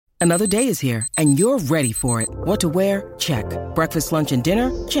Another day is here, and you're ready for it. What to wear? Check. Breakfast, lunch, and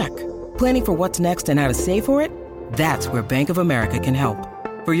dinner? Check. Planning for what's next and how to save for it? That's where Bank of America can help.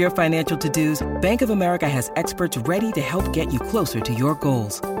 For your financial to-dos, Bank of America has experts ready to help get you closer to your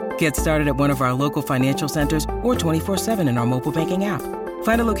goals. Get started at one of our local financial centers or 24/7 in our mobile banking app.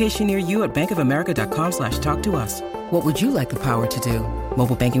 Find a location near you at bankofamerica.com/talktous. What would you like the power to do?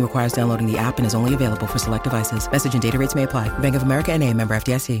 Mobile banking requires downloading the app and is only available for select devices. Message and data rates may apply. Bank of America N.A., member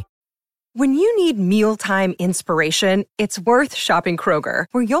FDIC. When you need mealtime inspiration, it's worth shopping Kroger,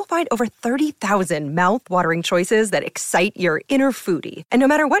 where you'll find over 30,000 mouth-watering choices that excite your inner foodie. And no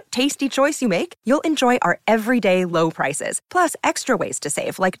matter what tasty choice you make, you'll enjoy our everyday low prices, plus extra ways to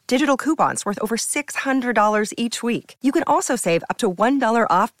save, like digital coupons worth over $600 each week. You can also save up to $1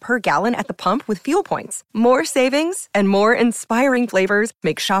 off per gallon at the pump with fuel points. More savings and more inspiring flavors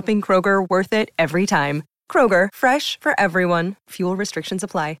make shopping Kroger worth it every time. Kroger, fresh for everyone. Fuel restrictions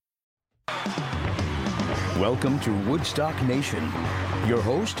apply. Welcome to Woodstock Nation. Your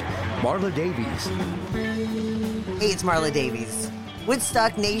host, Marla Davies. Hey, it's Marla Davies.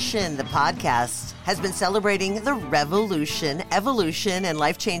 Woodstock Nation, the podcast, has been celebrating the revolution, evolution, and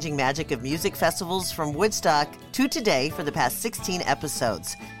life-changing magic of music festivals from Woodstock to today for the past 16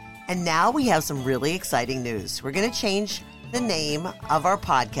 episodes. And now we have some really exciting news. We're going to change the name of our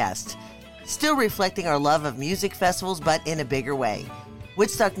podcast, still reflecting our love of music festivals, but in a bigger way.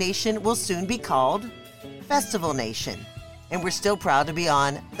 Woodstock Nation will soon be called Festival Nation, and we're still proud to be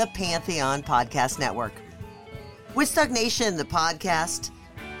on the Pantheon Podcast Network. Woodstock Nation, the podcast,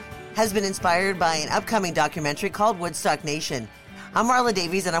 has been inspired by an upcoming documentary called Woodstock Nation. I'm Marla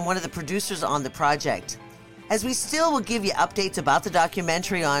Davies, and I'm one of the producers on the project. As we still will give you updates about the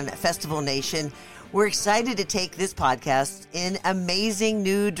documentary on Festival Nation, we're excited to take this podcast in amazing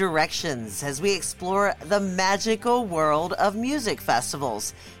new directions as we explore the magical world of music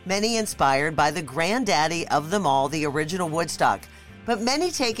festivals, many inspired by the granddaddy of them all, the original Woodstock, but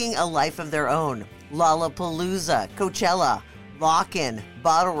many taking a life of their own. Lollapalooza, Coachella, Lock-In,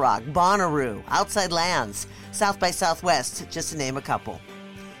 Bottle Rock, Bonnaroo, Outside Lands, South by Southwest, just to name a couple.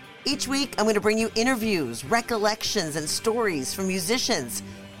 Each week, I'm going to bring you interviews, recollections, and stories from musicians,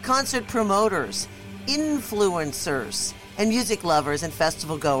 concert promoters, influencers, and music lovers and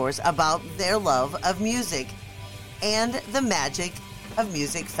festival goers about their love of music and the magic of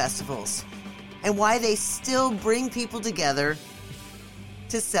music festivals and why they still bring people together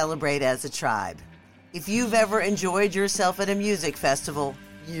to celebrate as a tribe. If you've ever enjoyed yourself at a music festival,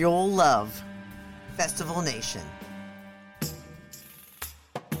 you'll love Festival Nation.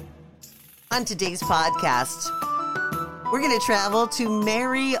 On today's podcast, we're going to travel to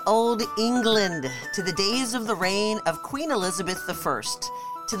merry old England, to the days of the reign of Queen Elizabeth I,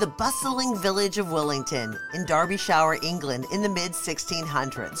 to the bustling village of Willington in Derbyshire, England in the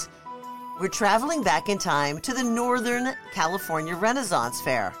mid-1600s. We're traveling back in time to the Northern California Renaissance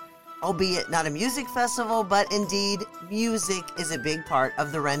Fair, albeit not a music festival, but indeed, music is a big part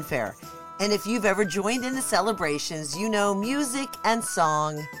of the Ren Fair. And if you've ever joined in the celebrations, you know music and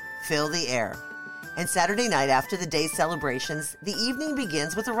song fill the air. And Saturday night after the day's celebrations, the evening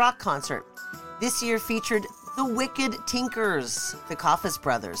begins with a rock concert. This year featured the Wicked Tinkers, the Coffis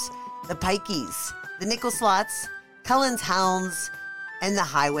Brothers, the Pikeys, the Nickel Slots, Cullen's Hounds, and the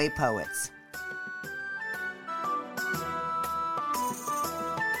Highway Poets.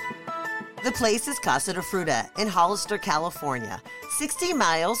 The place is Casa de Fruta in Hollister, California, 60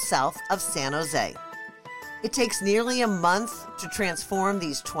 miles south of San Jose. It takes nearly a month to transform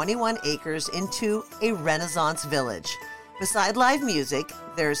these 21 acres into a Renaissance village. Beside live music,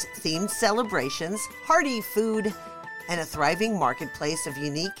 there's themed celebrations, hearty food, and a thriving marketplace of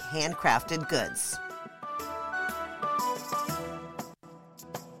unique handcrafted goods.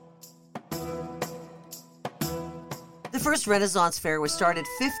 The first Renaissance Fair was started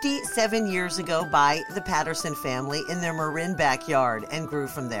 57 years ago by the Patterson family in their Marin backyard and grew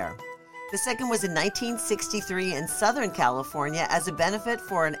from there. The second was in 1963 in Southern California as a benefit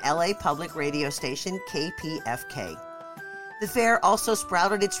for an LA public radio station, KPFK. The fair also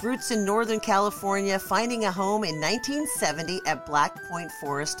sprouted its roots in Northern California, finding a home in 1970 at Black Point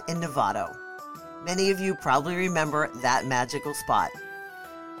Forest in Novato. Many of you probably remember that magical spot.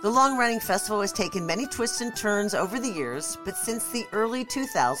 The long-running festival has taken many twists and turns over the years, but since the early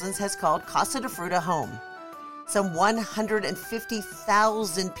 2000s has called Casa de Fruta home. Some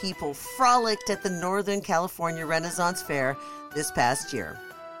 150,000 people frolicked at the Northern California Renaissance Fair this past year.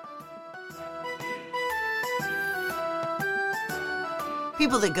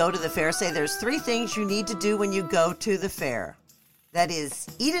 People that go to the fair say there's 3 things you need to do when you go to the fair. That is,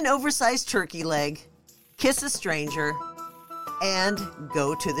 eat an oversized turkey leg, kiss a stranger, and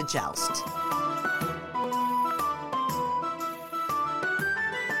go to the joust.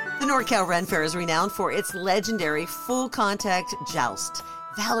 The NorCal Ren Fair is renowned for its legendary full-contact joust.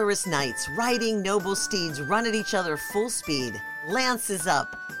 Valorous knights riding noble steeds run at each other full speed, lances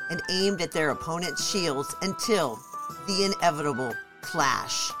up, and aimed at their opponent's shields until the inevitable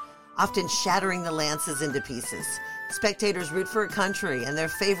clash, often shattering the lances into pieces. Spectators root for a country and their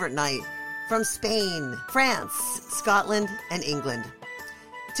favorite knight from Spain, France, Scotland, and England.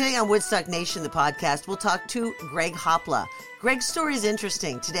 Today on Woodstock Nation, the podcast, we'll talk to Greg Hopla. Greg's story is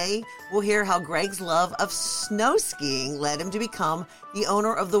interesting. Today, we'll hear how Greg's love of snow skiing led him to become the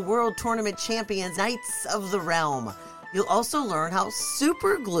owner of the World Tournament Champions Knights of the Realm. You'll also learn how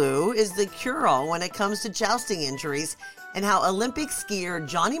super glue is the cure-all when it comes to jousting injuries, and how Olympic skier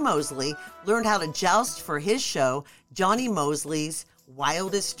Johnny Mosley learned how to joust for his show, Johnny Mosley's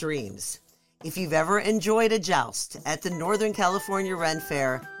Wildest Dreams. If you've ever enjoyed a joust at the Northern California Ren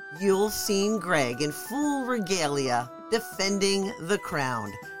Fair, you'll seen Greg in full regalia defending the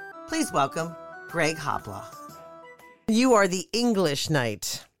crown. Please welcome Greg Hopla. You are the English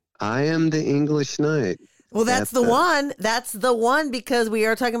Knight. I am the English Knight. Well, that's the one. That's the one, because we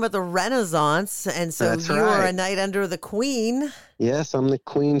are talking about the Renaissance, and so That's you right. are a knight under the Queen. Yes, I'm the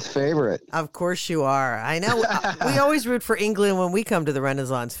Queen's favorite. Of course you are. I know. We always root for England when we come to the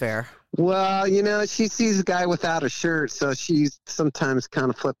Renaissance Fair. Well, she sees a guy without a shirt, so she sometimes kind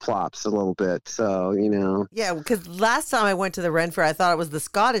of flip-flops a little bit. So, Yeah, because last time I went to the Ren Fair, I thought it was the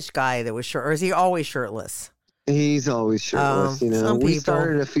Scottish guy that was shirt, or is he always shirtless? He's always shirtless. Some We people.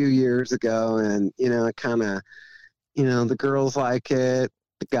 started a few years ago, and, kind of, the girls like it.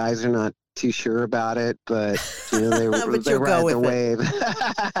 The guys are not too sure about it, but, they, But they you'll ride go the with wave.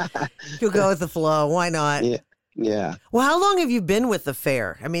 You'll go with the flow. Why not? Yeah. Well, how long have you been with the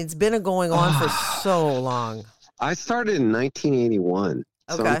fair? I mean, it's been going on for so long. I started in 1981,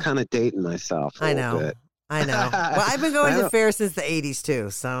 so Okay. I'm kind of dating myself a little bit. I know. Well, I've been going to the fair since the 80s, too,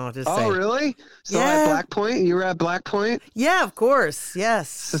 so just say. Oh, really? So Yeah. at Black Point? You were at Black Point? Yeah, of course. Yes.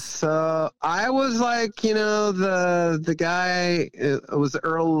 So I was like, the guy, it was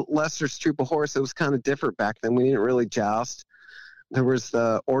Earl Lester's troop of horse. It was kind of different back then. We didn't really joust. There was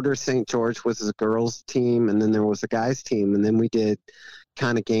the Order of St. George, was a girls' team, and then there was a guys' team, and then we did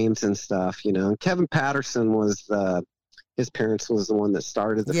kind of games and stuff, And Kevin Patterson was his parents was the one that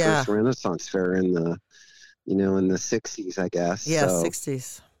started the first Renaissance Fair in the, in the 60s, I guess. Yeah, so,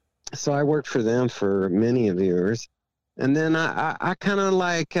 60s. So I worked for them for many of years. And then I kind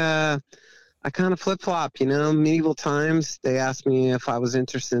of flip-flop, medieval times. They asked me if I was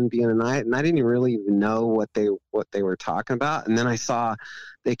interested in being a knight, and I didn't really even know what they were talking about. And then I saw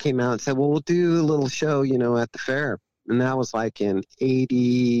they came out and said, well, we'll do a little show, at the fair. And that was like in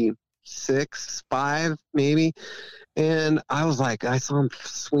 86, 5 maybe. And I was like, I saw him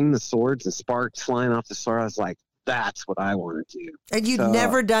swing the swords and sparks flying off the sword. I was like, that's what I want to do. And you'd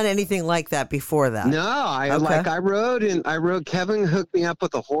never done anything like that before that? No, I rode, Kevin hooked me up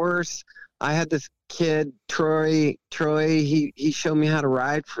with a horse. I had this kid, Troy, he showed me how to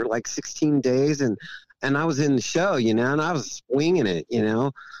ride for like 16 days and I was in the show, and I was winging it,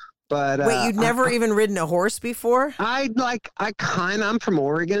 But wait, you'd never even ridden a horse before? I'm from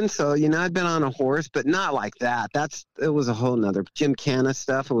Oregon, so I'd been on a horse, but not like that. It was a whole nother Gymkhana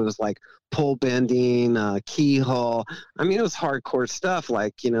stuff. It was like pole bending, keyhole. I mean, it was hardcore stuff.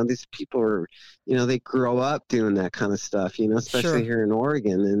 Like, these people are, they grow up doing that kind of stuff, especially here in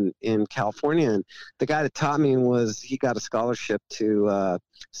Oregon and in California. And the guy that taught me he got a scholarship to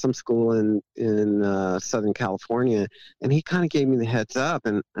some school in Southern California, and he kind of gave me the heads up,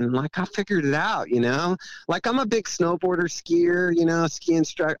 and like I figured it out, like I'm a big snowboarder, skier, ski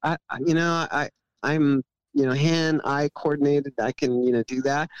instructor. I'm hand-eye coordinated. I can do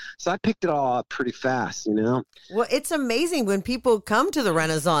that, so I picked it all up pretty fast. Well, it's amazing when people come to the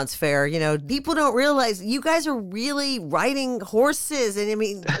Renaissance Fair. People don't realize you guys are really riding horses, and I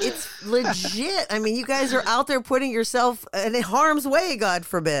mean it's legit. I mean, you guys are out there putting yourself in harm's way, God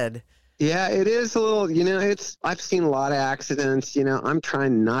forbid. Yeah, it is a little, I've seen a lot of accidents, I'm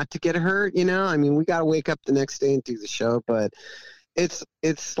trying not to get hurt, I mean, we got to wake up the next day and do the show, but it's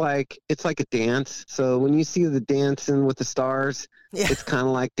like a dance. So when you see the Dancing with the Stars, it's kind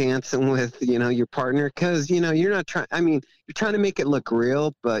of like dancing with, your partner, because, you're not trying, you're trying to make it look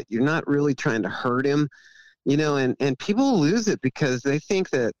real, but you're not really trying to hurt him, and people lose it because they think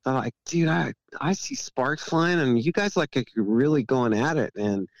that, they're like, dude, I see sparks flying, and you guys like you're really going at it.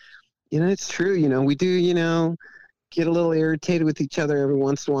 And it's true. We do, get a little irritated with each other every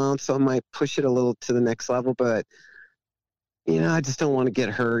once in a while, so I might push it a little to the next level. But I just don't want to get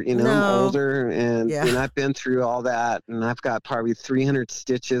hurt. No. I'm older and I've been through all that, and I've got probably 300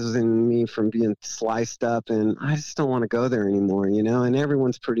 stitches in me from being sliced up, and I just don't want to go there anymore, and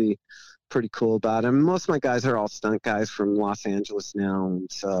everyone's pretty cool about it. Most of my guys are all stunt guys from Los Angeles now.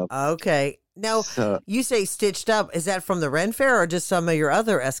 And so. Okay. Now, you say stitched up. Is that from the Ren Fair or just some of your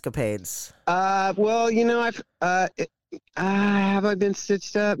other escapades? Well, have I been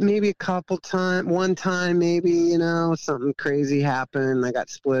stitched up? Maybe a couple times. One time, maybe, something crazy happened. I got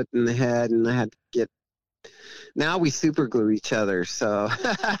split in the head and I had to get. Now we super glue each other. So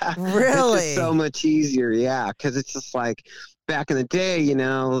really, it's just so much easier. Yeah. Because it's just like back in the day,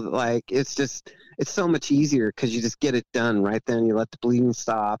 like it's so much easier because you just get it done right then. You let the bleeding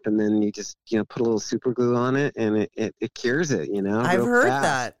stop and then you just, put a little super glue on it and it cures it, I've heard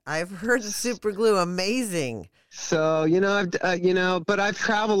that. I've heard the super glue. Amazing. So, but I've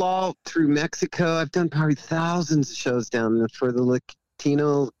traveled all through Mexico. I've done probably thousands of shows down there for the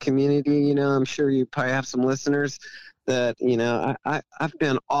Latino community. I'm sure you probably have some listeners that, I've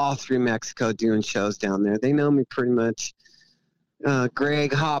been all through Mexico doing shows down there. They know me pretty much.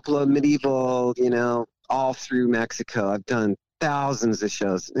 Greg Hopla, Medieval, all through Mexico. I've done thousands of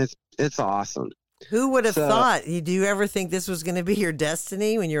shows. It's awesome. Who would have thought? Do you ever think this was going to be your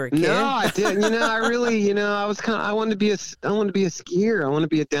destiny when you were a kid? No, I didn't. I really, I wanted to be a skier. I want to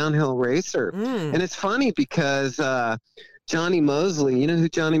be a downhill racer. And it's funny because Johnny Mosley, you know who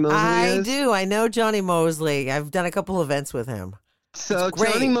Johnny Mosley is? I do. I know Johnny Mosley. I've done a couple events with him. So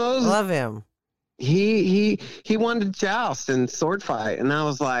Johnny Mosley, love him. He wanted to joust and sword fight, and I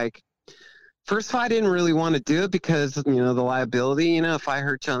was like, first I didn't really want to do it because the liability. If I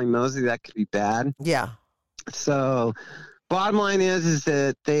hurt Johnny Mosley, that could be bad. Yeah. So, bottom line is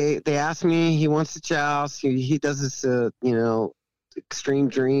that they asked me. He wants to joust. He does this extreme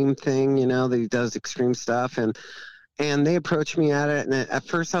dream thing. That he does extreme stuff, and they approached me at it. And at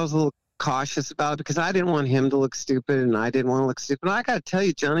first I was a little cautious about it because I didn't want him to look stupid, and I didn't want to look stupid. I got to tell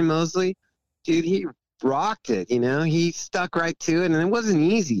you, Johnny Mosley. Dude, he rocked it, he stuck right to it, and it wasn't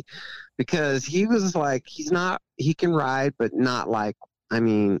easy because he was like, he can ride, but not like,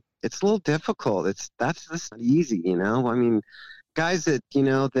 it's a little difficult. That's not easy, guys that,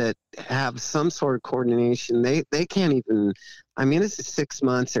 that have some sort of coordination, they can't even, this is 6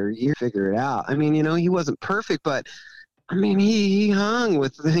 months or a year to figure it out. He wasn't perfect, but he hung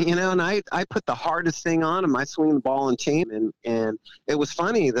with, and I put the hardest thing on him. I swing the ball and chain, and it was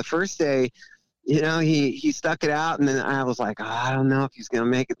funny. The first day, he stuck it out, and then I was like, I don't know if he's going to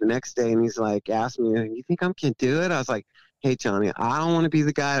make it the next day. And he's like, asked me, you think I can do it? I was like, hey, Johnny, I don't want to be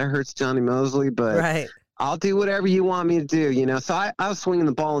the guy that hurts Johnny Mosley, but I'll do whatever you want me to do, So I was swinging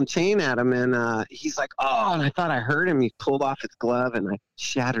the ball and chain at him, and he's like, oh, and I thought I heard him. He pulled off his glove, and I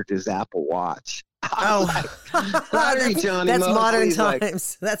shattered his Apple Watch. Sorry, Johnny. That's Mosley. modern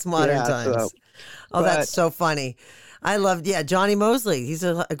times. Like, that's modern times. That's so funny. I love, Johnny Mosley. He's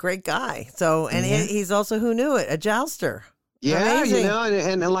a great guy. So, and he's also, who knew it, a jouster. Yeah, amazing.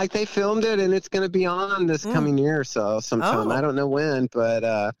 And like they filmed it, and it's going to be on this coming year or so sometime. I don't know when, but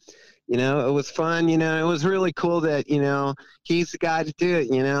it was fun. It was really cool that he's the guy to do it.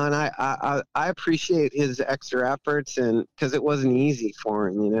 And I appreciate his extra efforts, and because it wasn't easy for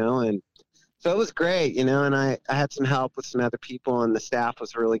him. And so it was great. And I had some help with some other people, and the staff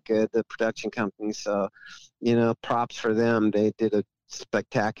was really good, the production company. So, props for them. They did a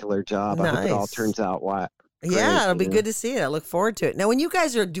spectacular job. Nice. I hope it all turns out great. Yeah, it'll be good to see it. I look forward to it. Now, when you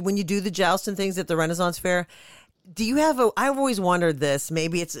guys when you do the jousting things at the Renaissance Fair, do you have I've always wondered this,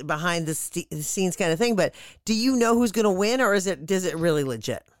 maybe it's behind the scenes kind of thing, but do you know who's going to win, or does it really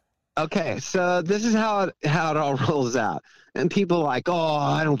legit? Okay, so this is how it all rolls out. And people are like, oh,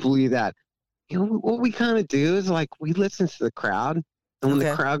 I don't believe that. What we kind of do is like we listen to the crowd, and when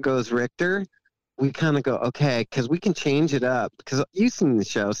the crowd goes Richter, we kind of go, okay, because we can change it up. Because you've seen the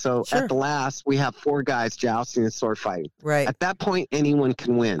show. So at the last, we have 4 guys jousting and sword fighting. Right. At that point, anyone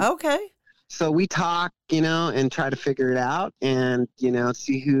can win. Okay. So we talk, and try to figure it out and,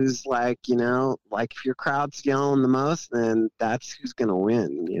 see who's like, like if your crowd's yelling the most, then that's who's going to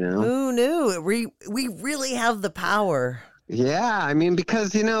win, Who knew? We really have the power. Yeah.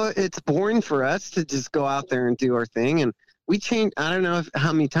 Because, it's boring for us to just go out there and do our thing. And we change. I don't know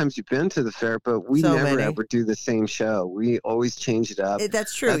how many times you've been to the fair, but we never ever do the same show. We always change it up.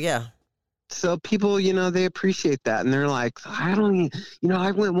 That's true. Yeah. So people, they appreciate that. And they're like, I don't,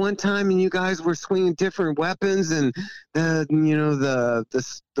 I went one time and you guys were swinging different weapons. And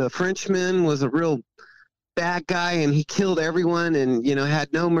the Frenchman was a real bad guy and he killed everyone and,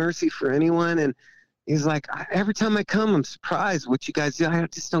 had no mercy for anyone. And he's like, every time I come, I'm surprised what you guys do. I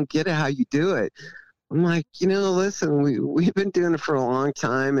just don't get it, how you do it. I'm like, listen, we've been doing it for a long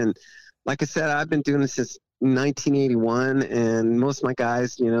time. And like I said, I've been doing it since 1981. And most of my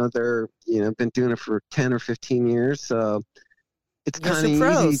guys, they're, been doing it for 10 or 15 years. So it's kind of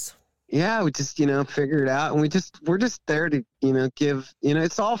easy. Yeah, we just, figure it out. And we're just there to, give,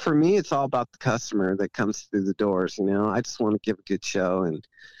 it's all for me. It's all about the customer that comes through the doors. I just want to give a good show and,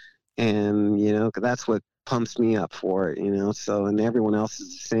 that's what pumps me up for it, so, and everyone else is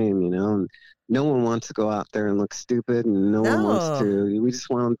the same, and no one wants to go out there and look stupid, and no one wants to. We just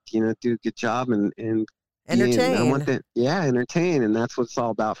want to, do a good job and entertain. I want that, entertain, and that's what it's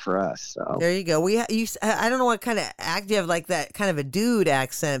all about for us. So there you go. I don't know what kind of act you have, like that kind of a dude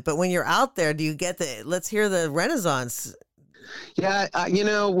accent, but when you're out there, do you get let's hear the Renaissance? Yeah,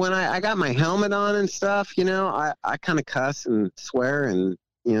 when I got my helmet on and stuff, I kind of cuss and swear and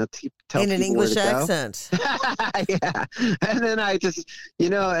tell in an English accent. Yeah, and then I just,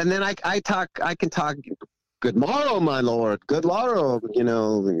 and then I can talk. Good morrow, my lord. Good morrow,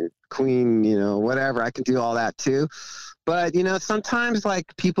 queen. Whatever. I can do all that too. But sometimes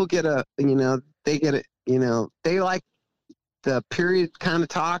like people get they get it. They like the period kind of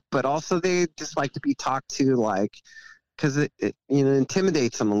talk, but also they just like to be talked to, like, because it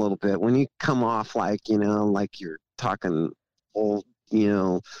intimidates them a little bit when you come off like like you're talking old.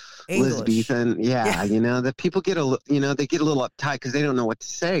 Elizabethan, that people get they get a little uptight because they don't know what to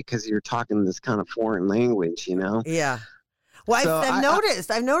say because you're talking this kind of foreign language, Yeah. Well, so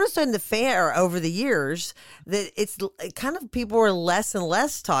I've noticed in the fair over the years that it's kind of people are less and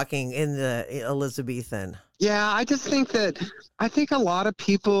less talking in the Elizabethan. Yeah, I just think a lot of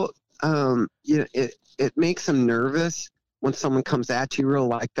people, it makes them nervous when someone comes at you real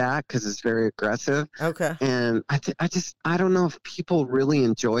like that, because it's very aggressive. Okay. And I don't know if people really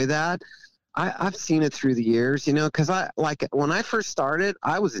enjoy that. I've seen it through the years, because when I first started,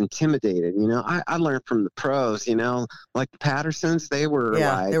 I was intimidated. I learned from the pros, like the Pattersons, they were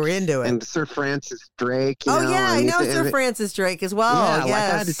they were into it. And Sir Francis Drake. I know Sir Francis Drake as well. Yeah,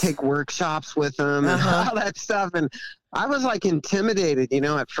 yes. I had to take workshops with him and all that stuff. And I was like intimidated,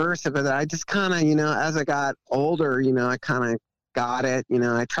 at first, but I just kind of, as I got older, I kind of got it.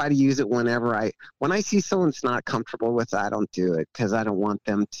 I try to use it when I see someone's not comfortable with it, I don't do it because I don't want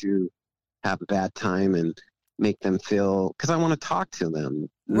them to have a bad time and make them feel, because I want to talk to them.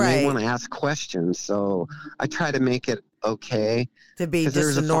 Right. They want to ask questions. So I try to make it okay. To be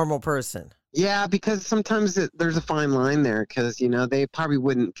just a normal person. Yeah, because sometimes there's a fine line there because, they probably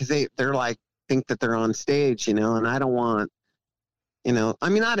wouldn't, because they're like, think that they're on stage, and I don't want,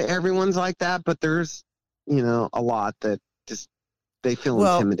 not everyone's like that, but there's, a lot that just, they feel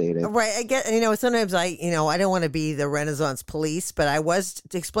intimidated. Right. I get, sometimes I don't want to be the Renaissance police, but I was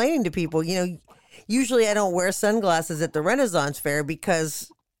explaining to people, usually I don't wear sunglasses at the Renaissance fair because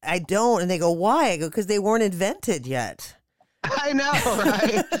I don't. And they go, why? I go, because they weren't invented yet. I know,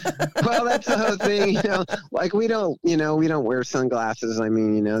 right? Well, that's the whole thing, like we don't wear sunglasses. I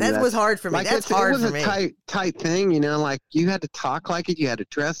mean, that was hard for me. Like it was a tight thing, like you had to talk like it. You had to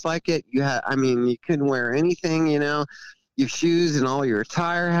dress like it. You couldn't wear anything, your shoes and all your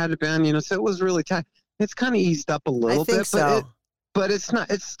attire had to be on, so it was really tight. It's kind of eased up a little bit, but it's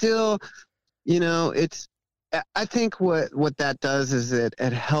not, it's still, I think what that does is it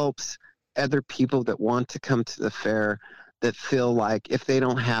helps other people that want to come to the fair that feel like if they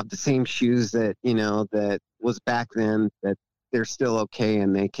don't have the same shoes that, that was back then, that they're still okay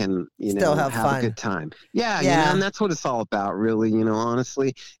and they can, still have fun. A good time. Yeah. And that's what it's all about, really.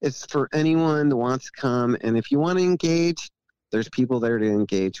 Honestly, it's for anyone that wants to come. And if you want to engage, there's people there to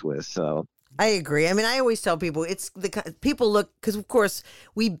engage with. So I agree. I mean, I always tell people people look, because of course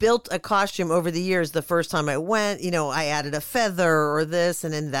we built a costume over the years. The first time I went, I added a feather or this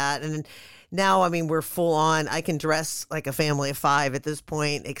and then that. And now, we're full on. I can dress like a family of 5 at this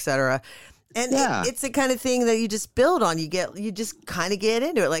point, et cetera. And it's the kind of thing that you just build on. You just kind of get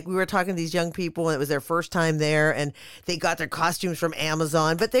into it. Like we were talking to these young people and it was their first time there and they got their costumes from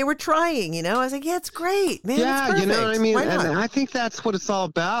Amazon, but they were trying, I was like, yeah, it's great, man. Yeah, and I think that's what it's all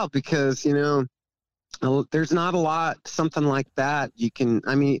about because, there's not a lot, something like that. You can,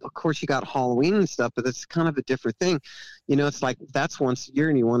 of course you got Halloween and stuff, but it's kind of a different thing. It's like that's once a year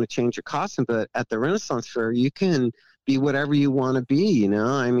and you want to change your costume, but at the Renaissance Fair, you can be whatever you want to be,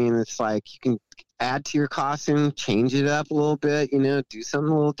 it's like you can add to your costume, change it up a little bit, do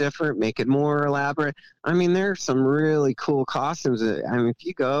something a little different, make it more elaborate. There's some really cool costumes. If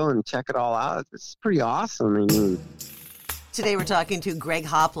you go and check it all out, it's pretty awesome. Today we're talking to Greg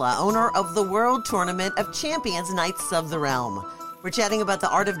Hopla, owner of the World Tournament of Champions Knights of the Realm. We're chatting about the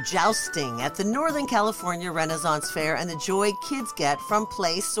art of jousting at the Northern California Renaissance Fair and the joy kids get from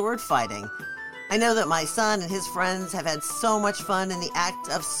play sword fighting. I know that my son and his friends have had so much fun in the act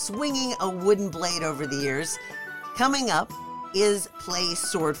of swinging a wooden blade over the years. Coming up, is play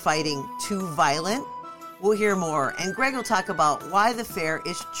sword fighting too violent? We'll hear more, and Greg will talk about why the fair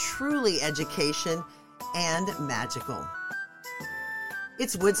is truly education and magical.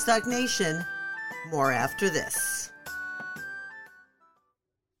 It's Woodstock Nation. More after this.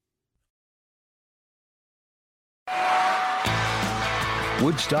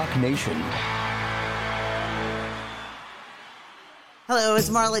 Woodstock Nation. Hello, it's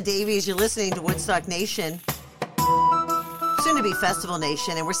Marla Davies. You're listening to Woodstock Nation, soon to be Festival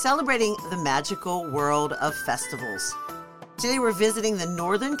Nation, and we're celebrating the magical world of festivals. Today we're visiting the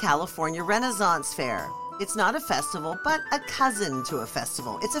Northern California Renaissance Fair. It's not a festival, but a cousin to a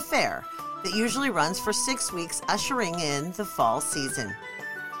festival. It's a fair that usually runs for 6 weeks, ushering in the fall season.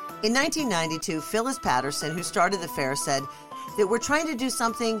 In 1992, Phyllis Patterson, who started the fair, said that we're trying to do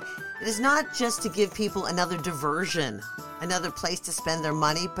something that is not just to give people another diversion, another place to spend their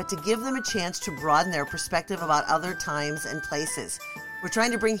money, but to give them a chance to broaden their perspective about other times and places. We're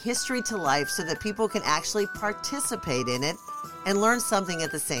trying to bring history to life so that people can actually participate in it and learn something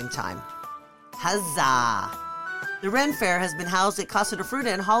at the same time. Huzzah! The Ren Fair has been housed at Casa de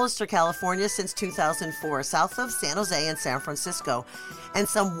Fruta in Hollister, California since 2004, south of San Jose and San Francisco, and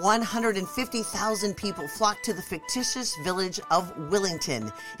some 150,000 people flocked to the fictitious village of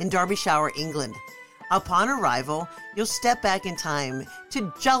Willington in Derbyshire, England. Upon arrival, you'll step back in time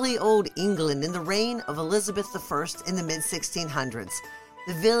to jolly old England in the reign of Elizabeth I in the mid-1600s.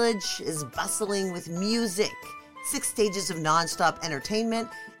 The village is bustling with music, 6 stages of non-stop entertainment,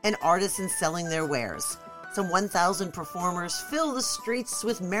 and artisans selling their wares. Some 1,000 performers fill the streets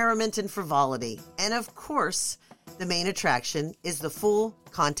with merriment and frivolity. And of course, the main attraction is the full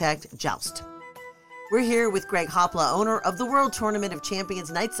contact joust. We're here with Greg Hopla, owner of the World Tournament of Champions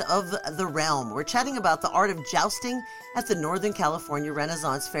Knights of the Realm. We're chatting about the art of jousting at the Northern California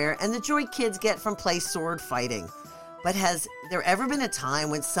Renaissance Fair and the joy kids get from play sword fighting. But has there ever been a time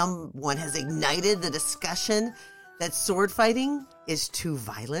when someone has ignited the discussion that sword fighting is too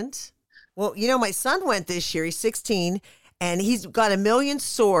violent? Well, you know, my son went this year. He's 16, and he's got 1 million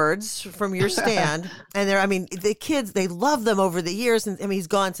swords from your stand. And the kids, they love them over the years. And he's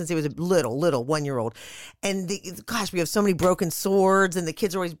gone since he was a little 1-year-old. And we have so many broken swords, and the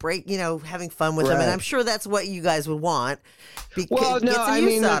kids are always having fun with them. And I'm sure that's what you guys would want. Get some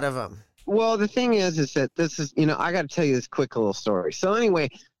use out of them. Well, the thing is that this is, I got to tell you this quick little story. So anyway,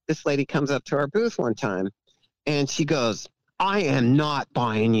 this lady comes up to our booth one time, and she goes, I am not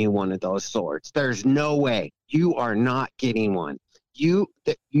buying you one of those swords. There's no way. You are not getting one. You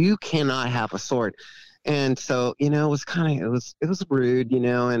cannot have a sword. And so, it was it was rude,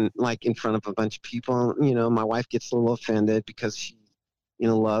 and like in front of a bunch of people, my wife gets a little offended because she,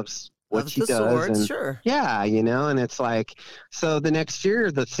 loves what she does. Swords, and, sure. Yeah, and it's like, so the next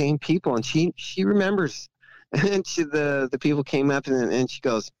year, the same people, and she remembers. And the people came up and she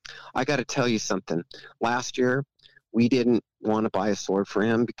goes, I got to tell you something. Last year, we didn't want to buy a sword for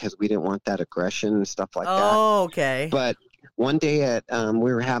him because we didn't want that aggression and stuff like that. Oh, okay. But one day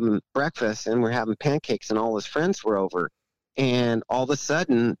we were having breakfast and we're having pancakes and all his friends were over. And all of a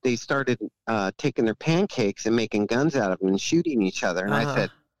sudden they started taking their pancakes and making guns out of them and shooting each other. And I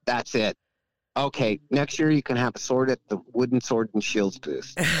said, that's it. Okay, next year you can have a sword at the Wooden Sword and Shields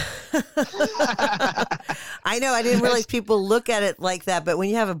booth. I know. I didn't realize people look at it like that, but when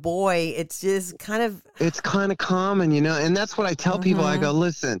you have a boy, it's just kind of... It's kind of common, and that's what I tell people. I go,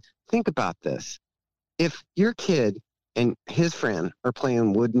 listen, think about this. If your kid and his friend are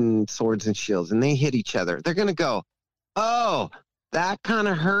playing wooden swords and shields and they hit each other, they're going to go, oh, that kind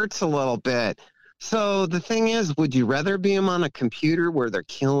of hurts a little bit. So the thing is, would you rather be them on a computer where they're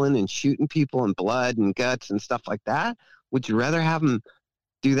killing and shooting people and blood and guts and stuff like that? Would you rather have them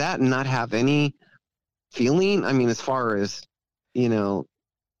do that and not have any feeling? I mean, as far as, you know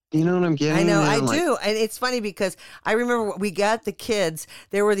what I'm getting? I know, I do. And it's funny because I remember we got the kids,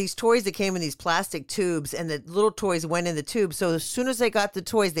 there were these toys that came in these plastic tubes and the little toys went in the tube. So as soon as they got the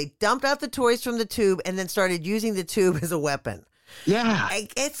toys, they dumped out the toys from the tube and then started using the tube as a weapon. Yeah,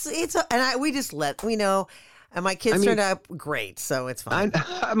 we just and my kids turned out great, so it's fine.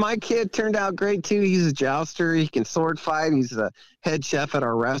 My kid turned out great too. He's a jouster. He can sword fight. He's the head chef at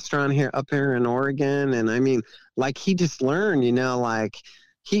our restaurant up here in Oregon, and he just learned.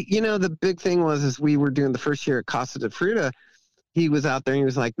 The big thing was we were doing the first year at Casa de Fruta. He was out there. And he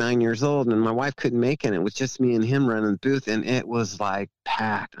was like 9 years old, and my wife couldn't make it. It was just me and him running the booth, and it was like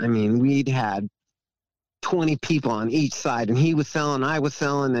packed. I mean, we'd had 20 people on each side, and he was selling, I was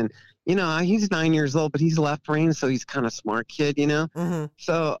selling, and you know, he's 9 years old, but he's left brain, so he's kind of smart kid, you know. Mm-hmm.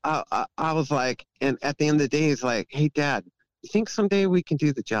 So I was like, and at the end of the day, he's like, hey, Dad, you think someday we can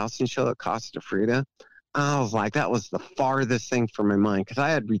do the jousting show at Costa Frida? I was like, that was the farthest thing from my mind, because I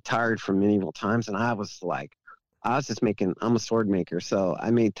had retired from medieval times, and I was just making, I'm a sword maker, so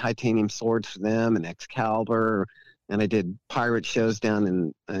I made titanium swords for them and Excalibur, and I did pirate shows down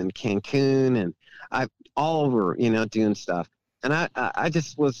in Cancun, and I all over, you know, doing stuff. And I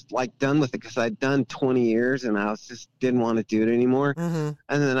just was like done with it, because I'd done 20 years and I was just didn't want to do it anymore. Mm-hmm.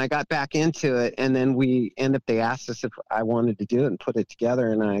 And then I got back into it, and then they asked us if I wanted to do it and put it together,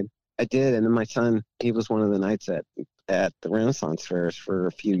 and I did. And then my son, he was one of the knights at the Renaissance fairs for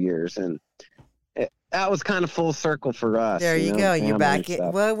a few years, and that was kind of full circle for us. There you go. You're back.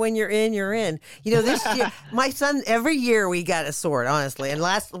 Well, when you're in, you're in. You know, this year, my son, every year we got a sword, honestly. And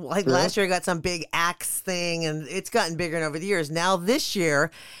last year I got some big axe thing, and it's gotten bigger and over the years. Now this year,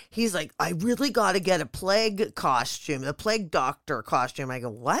 he's like, I really got to get a plague costume, a plague doctor costume. I go,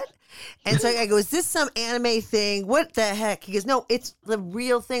 what? And so I go, is this some anime thing? What the heck? He goes, no, it's the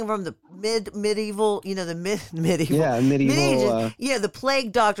real thing from the medieval, you know, the medieval. Yeah, medieval. Yeah, the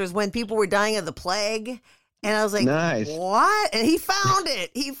plague doctors, when people were dying of the plague. And I was like, nice. What? And he found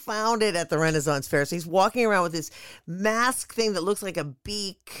it. He found it at the Renaissance Fair. So he's walking around with this mask thing that looks like a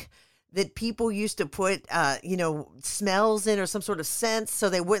beak that people used to put, you know, smells in or some sort of scents so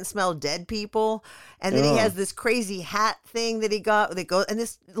they wouldn't smell dead people. And then he has this crazy hat thing that he got that goes, and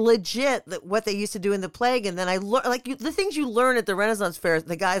this legit what they used to do in the plague. And then I learned, like, the things you learn at the Renaissance Fair.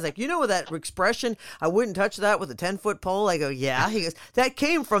 The guy's like, you know, that expression, I wouldn't touch that with a 10-foot pole. I go, yeah. He goes, that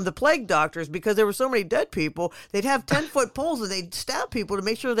came from the plague doctors, because there were so many dead people. They'd have 10-foot poles and they'd stab people to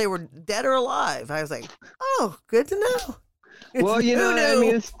make sure they were dead or alive. I was like, oh, good to know. Well, you know, I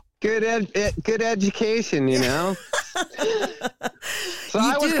mean, it's good education, you know. So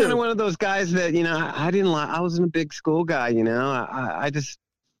I was kind of one of those guys that, you know, I wasn't a big school guy, you know. I just,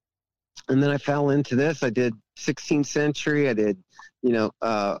 and then I fell into this. I did 16th century. I did, you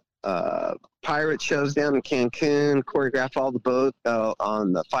know, pirate shows down in Cancun, choreographed all the boat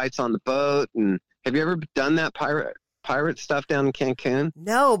on the fights on the boat. And have you ever done that pirate stuff down in Cancun?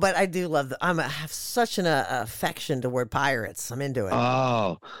 No, but I do love I have such an affection toward pirates. I'm into it.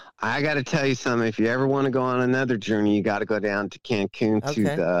 Oh, I got to tell you something. If you ever want to go on another journey, you got to go down to Cancun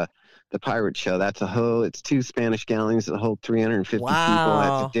to the pirate show. It's 2 Spanish galleons that hold 350 people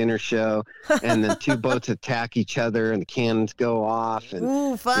at the dinner show, and the 2 boats attack each other, and the cannons go off,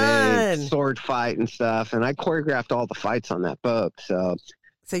 and fun sword fight and stuff. And I choreographed all the fights on that boat.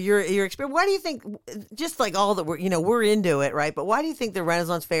 So your experience. Why do you think, just like all that we're into it, right? But why do you think the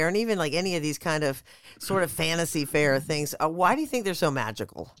Renaissance Fair, and even like any of these kind of sort of fantasy fair things, why do you think they're so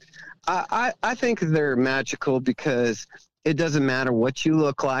magical? I think they're magical because it doesn't matter what you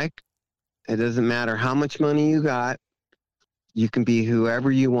look like. It doesn't matter how much money you got. You can be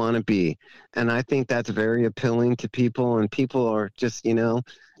whoever you want to be. And I think that's very appealing to people, and people are just, you know,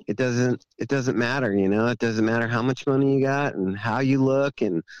 it doesn't matter, you know, it doesn't matter how much money you got and how you look,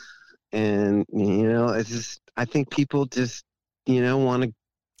 and you know, it's just, I think people just, you know, want to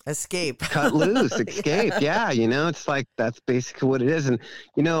cut loose, escape. Yeah. You know, it's like, that's basically what it is. And,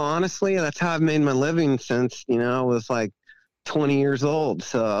 you know, honestly, that's how I've made my living since, you know, I was like 20 years old.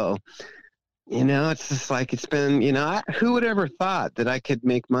 So, you know, it's just like, it's been, you know, who would ever thought that I could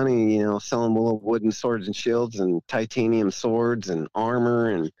make money, you know, selling little wooden swords and shields and titanium swords and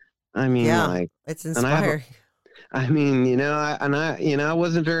armor. And I mean, like, it's inspiring. I mean, you know, I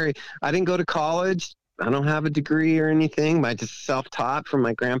didn't go to college. I don't have a degree or anything. I just self-taught from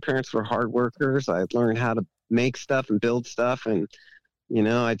my grandparents were hard workers. I learned how to make stuff and build stuff. And, you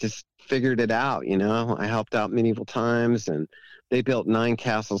know, I just figured it out, you know. I helped out medieval times, and they built 9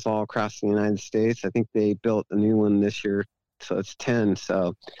 castles all across the United States. I think they built a new one this year, so it's 10.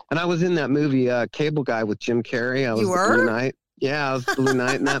 So, and I was in that movie, Cable Guy, with Jim Carrey. I was the Blue Knight. Yeah, I was the Blue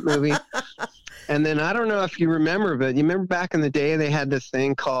Knight in that movie. And then I don't know if you remember, but you remember back in the day they had this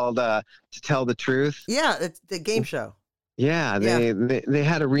thing called To Tell the Truth? Yeah, it's the game show. Yeah, they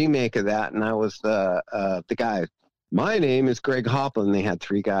had a remake of that, and I was the guy. My name is Greg Hoplin. They had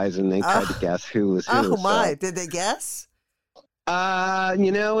 3 guys, and they tried to guess who was who. Oh, my. So. Did they guess?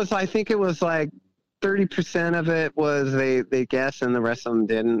 You know, I think it was like 30% of it was they guessed, and the rest of them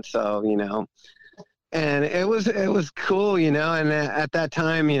didn't. So, you know, and it was cool, you know, and at that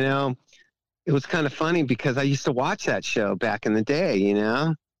time, you know, it was kind of funny because I used to watch that show back in the day, you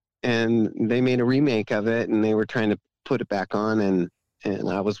know, and they made a remake of it, and they were trying to put it back on, and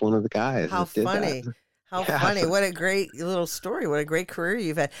I was one of the guys. How that did funny. That. How funny. What a great little story. What a great career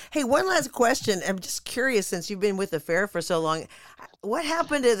you've had. Hey, one last question. I'm just curious, since you've been with the fair for so long, what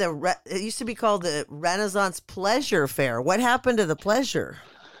happened to it used to be called the Renaissance Pleasure Fair. What happened to the pleasure?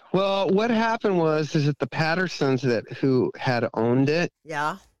 Well, what happened is that the Pattersons who had owned it,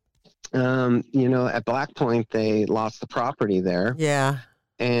 Yeah. at Black Point, they lost the property there. Yeah.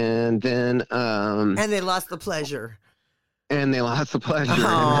 And then and they lost the pleasure. And they lost the pleasure. And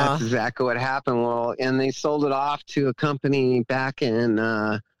that's exactly what happened. Well, and they sold it off to a company back in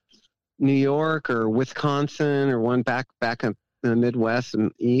New York or Wisconsin, or one back in the Midwest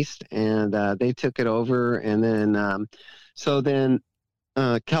and East. And they took it over. And then,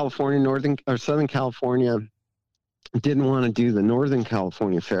 California, Southern California didn't want to do the Northern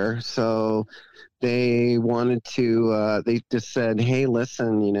California Fair. So they wanted to, they just said, hey,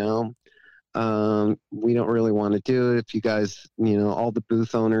 listen, we don't really want to do it. If you guys, all the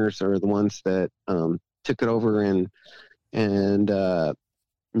booth owners are the ones that took it over, and there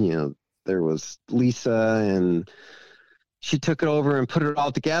was Lisa, and she took it over and put it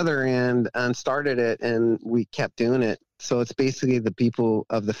all together and started it, and we kept doing it. So it's basically the people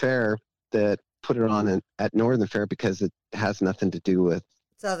of the fair that put it on at Northern Fair, because it has nothing to do with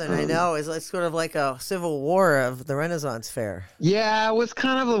Southern. I know, it's sort of like a civil war of the Renaissance Fair. Yeah, it was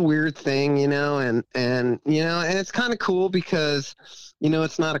kind of a weird thing, and it's kind of cool because,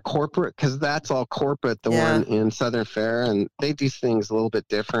 it's not a corporate, because that's all corporate, the one in Southern Fair, and they do things a little bit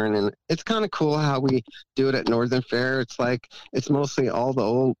different. And it's kind of cool how we do it at Northern Fair. It's like, it's mostly all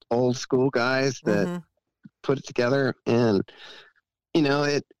the old school guys that put it together. And,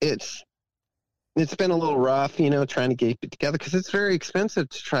 it's been a little rough, trying to get it together, because it's very expensive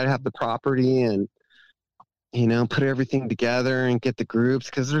to try to have the property and, put everything together and get the groups,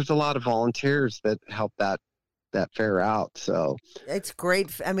 because there's a lot of volunteers that help that fair out. So it's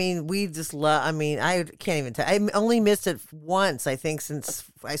great. I mean, we just love, I can't even tell. I only missed it once, I think, since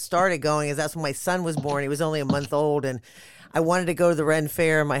I started going, is that's when my son was born. He was only a month old, and I wanted to go to the Ren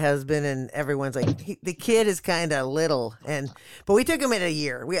Fair, my husband, and everyone's like, the kid is kind of little. But we took him in a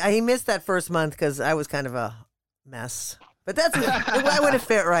year. He missed that first month because I was kind of a mess. But I would have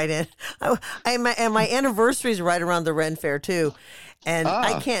fit right in. And my anniversary is right around the Ren Fair, too. And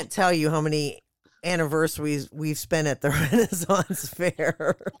I can't tell you how many anniversaries we've spent at the Renaissance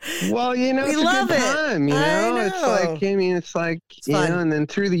Fair. Well, we love a good time, It's like, it's fun. And then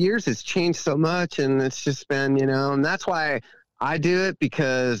through the years it's changed so much, and it's just been, and that's why I do it,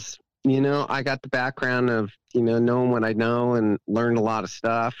 because, I got the background of, knowing what I know and learned a lot of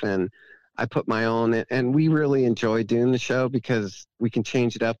stuff, and I put my own, and we really enjoy doing the show because we can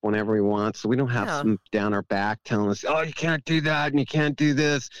change it up whenever we want. So we don't have some down our back telling us, oh, you can't do that and you can't do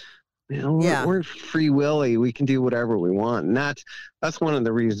this. We're free willy. We can do whatever we want. And that's one of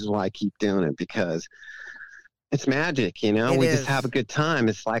the reasons why I keep doing it, because it's magic, we just have a good time.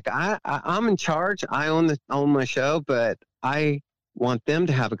 It's like, I'm in charge. I own my show, but I want them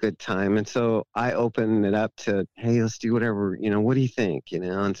to have a good time. And so I open it up to, hey, let's do whatever, what do you think?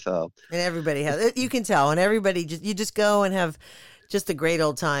 And so. And everybody has, you can tell, and everybody you just go and have just a great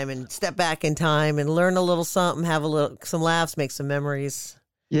old time and step back in time and learn a little something, have some laughs, make some memories.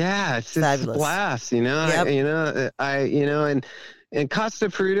 Yeah, it's just a blast, Yep. And Costa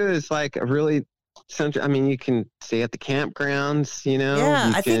Fruta is like a really central. You can stay at the campgrounds,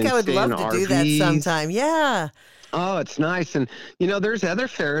 Yeah, I think I would love to do that sometime. Yeah. Oh, it's nice. And, there's other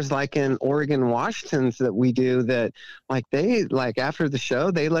fairs like in Oregon, Washington's that we do that, after the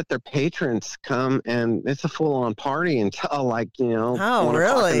show, they let their patrons come, and it's a full-on party until 1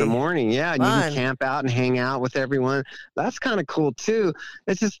 o'clock in the morning. Yeah, and you can camp out and hang out with everyone. That's kind of cool, too.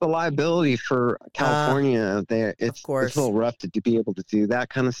 It's just the liability for California there. It's a little rough to be able to do that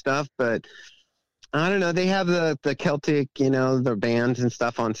kind of stuff, but I don't know. They have the Celtic, the bands and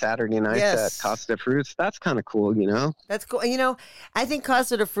stuff on Saturday nights at Costa Fruta. That's kind of cool, That's cool. I think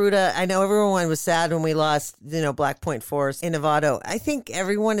Costa de Fruta, I know everyone was sad when we lost, Black Point Forest in Novato. I think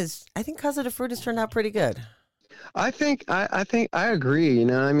Costa de Fruta's turned out pretty good. I think I agree.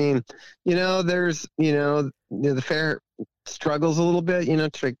 There's, the fair struggles a little bit,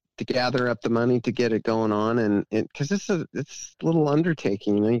 to gather up the money to get it going on. And because it's a little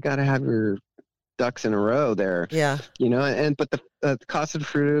undertaking, you got to have your ducks in a row there. Yeah. But the Costa de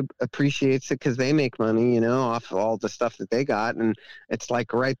Fruta appreciates it because they make money, off of all the stuff that they got. And it's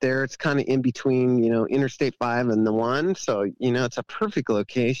like right there, it's kind of in between, Interstate 5 and the 1. So, it's a perfect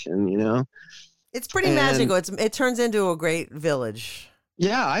location, It's pretty magical. It turns into a great village.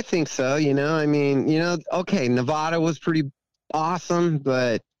 Yeah, I think so. Okay, Nevada was pretty awesome,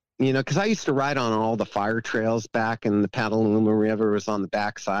 but you know, because I used to ride on all the fire trails back, and the Petaluma River was on the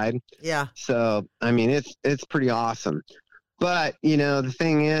backside. Yeah. So, I mean, it's pretty awesome. But, you know, the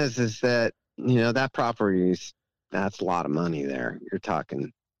thing is that, you know, that property's, that's a lot of money there. You're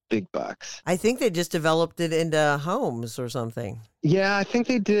talking big bucks. I think they just developed it into homes or something. Yeah, I think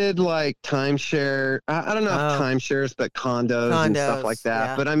they did like timeshare. I don't know if timeshares, but condos and stuff like that.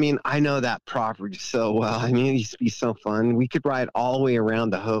 Yeah. But I mean, I know that property so well. I mean, it used to be so fun. We could ride all the way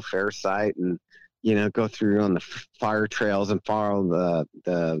around the Ho Fair site and, you know, go through on the fire trails and follow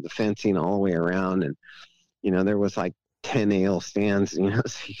the fencing all the way around. And, you know, there was like 10 ale stands, you know,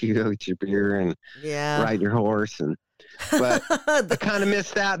 so you could go get your beer and ride your horse. And but I kind of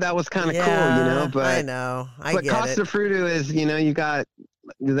missed that. That was kind of cool, you know. But I know, but Costa Fruta is, you know,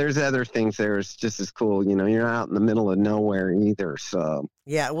 there's other things there. It's just as cool, you know. You're not out in the middle of nowhere either. So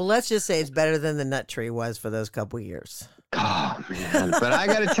yeah, well, let's just say it's better than the Nut Tree was for those couple years. Oh man, but I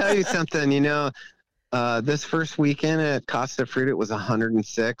got to tell you something, you know. This first weekend at Costa Fruta, it was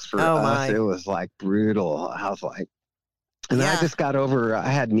 106 for us. It was like brutal. I was like, and I just got over. I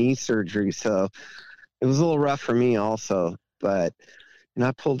had knee surgery, so it was a little rough for me also, but and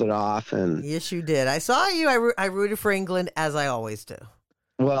I pulled it off. And yes, you did. I saw you. I rooted for England, as I always do.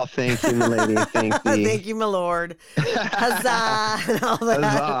 Well, thank you, my lady. Thank you. Thank you, my lord. Huzzah! And all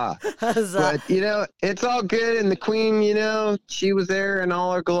that. Huzzah. But, you know, it's all good. And the Queen, you know, she was there in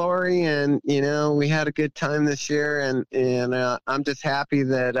all her glory. And, you know, we had a good time this year. And I'm just happy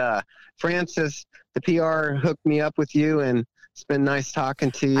that Francis, the PR, hooked me up with you. And it's been nice talking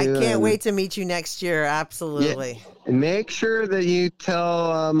to you. I can't wait to meet you next year. Absolutely. Yeah. And make sure that you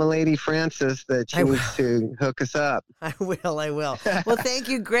tell my lady Frances that she needs to hook us up. I will. Well, thank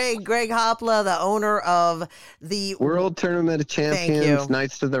you, Greg. Greg Hopla, the owner of the World Tournament of Champions,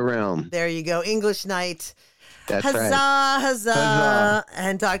 Knights of the Realm. There you go. English Knight. That's huzzah, right. Huzzah.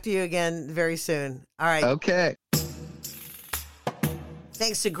 And talk to you again very soon. All right. Okay.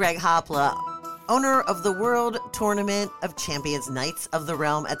 Thanks to Greg Hopla, owner of the World Tournament of Champions Knights of the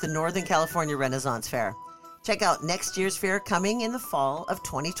Realm at the Northern California Renaissance Fair. Check out next year's fair coming in the fall of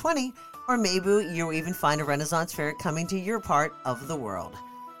 2020, or maybe you'll even find a Renaissance Fair coming to your part of the world.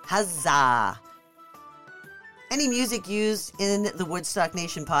 Huzzah! Any music used in the Woodstock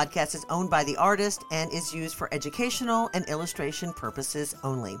Nation podcast is owned by the artist and is used for educational and illustration purposes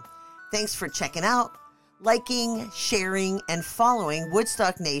only. Thanks for checking out, liking, sharing, and following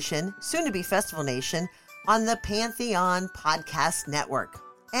Woodstock Nation, soon to be Festival Nation, on the Pantheon Podcast Network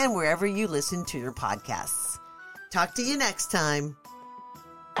and wherever you listen to your podcasts. Talk to you next time.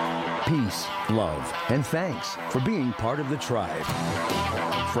 Peace, love, and thanks for being part of the tribe.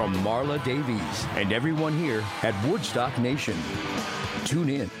 From Marla Davies and everyone here at Woodstock Nation. Tune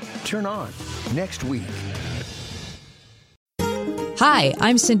in, turn on, next week. Hi,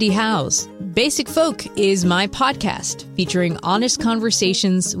 I'm Cindy Howes. Basic Folk is my podcast featuring honest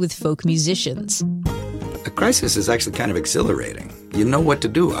conversations with folk musicians. A crisis is actually kind of exhilarating. You know what to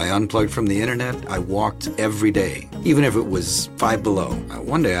do. I unplugged from the internet. I walked every day, even if it was 5 below.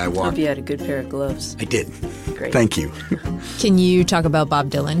 One day I walked... Hope you had a good pair of gloves. I did. Great. Thank you. Can you talk about Bob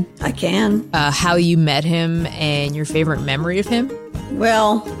Dylan? I can. How you met him and your favorite memory of him?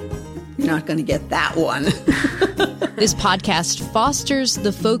 Well, you're not going to get that one. This podcast fosters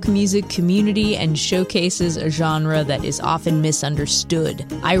the folk music community and showcases a genre that is often misunderstood.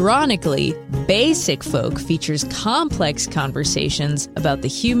 Ironically, Basic Folk features complex conversations about the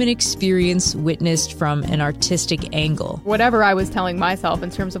human experience witnessed from an artistic angle. Whatever I was telling myself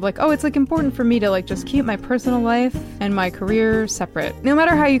in terms of like, oh, it's like important for me to like just keep my personal life and my career separate. No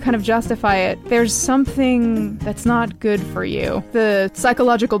matter how you kind of justify it, there's something that's not good for you. The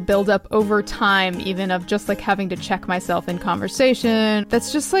psychological buildup over time, even of just like having to check myself in conversation,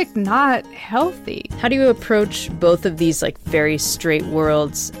 that's just like not healthy. How do you approach both of these like very straight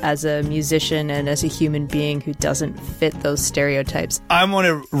worlds as a musician and as a human being who doesn't fit those stereotypes? I'm on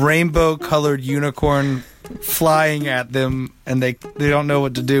a rainbow-colored unicorn flying at them, and they don't know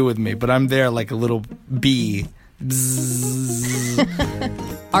what to do with me, but I'm there like a little bee.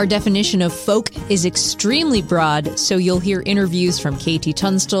 Our definition of folk is extremely broad, so you'll hear interviews from Katie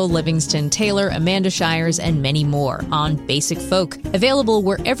Tunstall, Livingston Taylor, Amanda Shires, and many more on Basic Folk. Available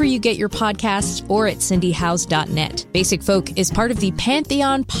wherever you get your podcasts or at cindyhouse.net. Basic Folk is part of the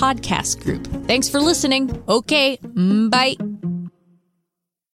Pantheon Podcast Group. Thanks for listening. Okay, bye.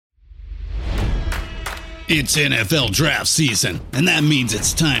 It's NFL draft season, and that means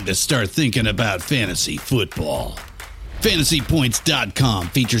it's time to start thinking about fantasy football. FantasyPoints.com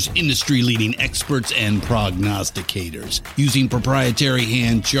features industry-leading experts and prognosticators using proprietary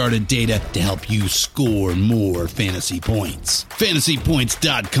hand-charted data to help you score more fantasy points.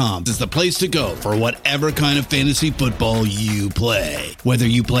 FantasyPoints.com is the place to go for whatever kind of fantasy football you play. Whether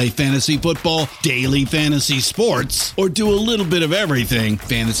you play fantasy football, daily fantasy sports, or do a little bit of everything,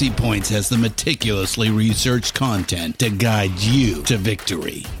 Fantasy Points has the meticulously researched content to guide you to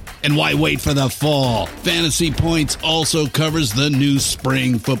victory. And why wait for the fall? Fantasy Points also covers the new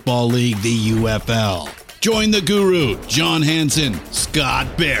spring football league, the UFL. Join the guru, John Hansen,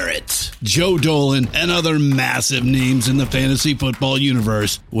 Scott Barrett, Joe Dolan, and other massive names in the fantasy football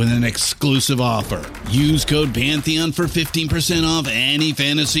universe with an exclusive offer. Use code Pantheon for 15% off any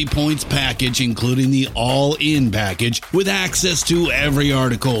Fantasy Points package, including the all-in package, with access to every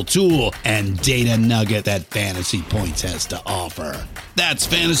article, tool, and data nugget that Fantasy Points has to offer. That's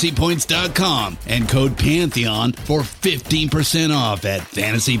FantasyPoints.com and code Pantheon for 15% off at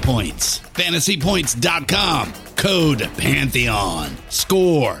Fantasy Points. FantasyPoints.com, code Pantheon.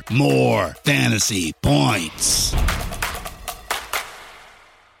 Score more fantasy points.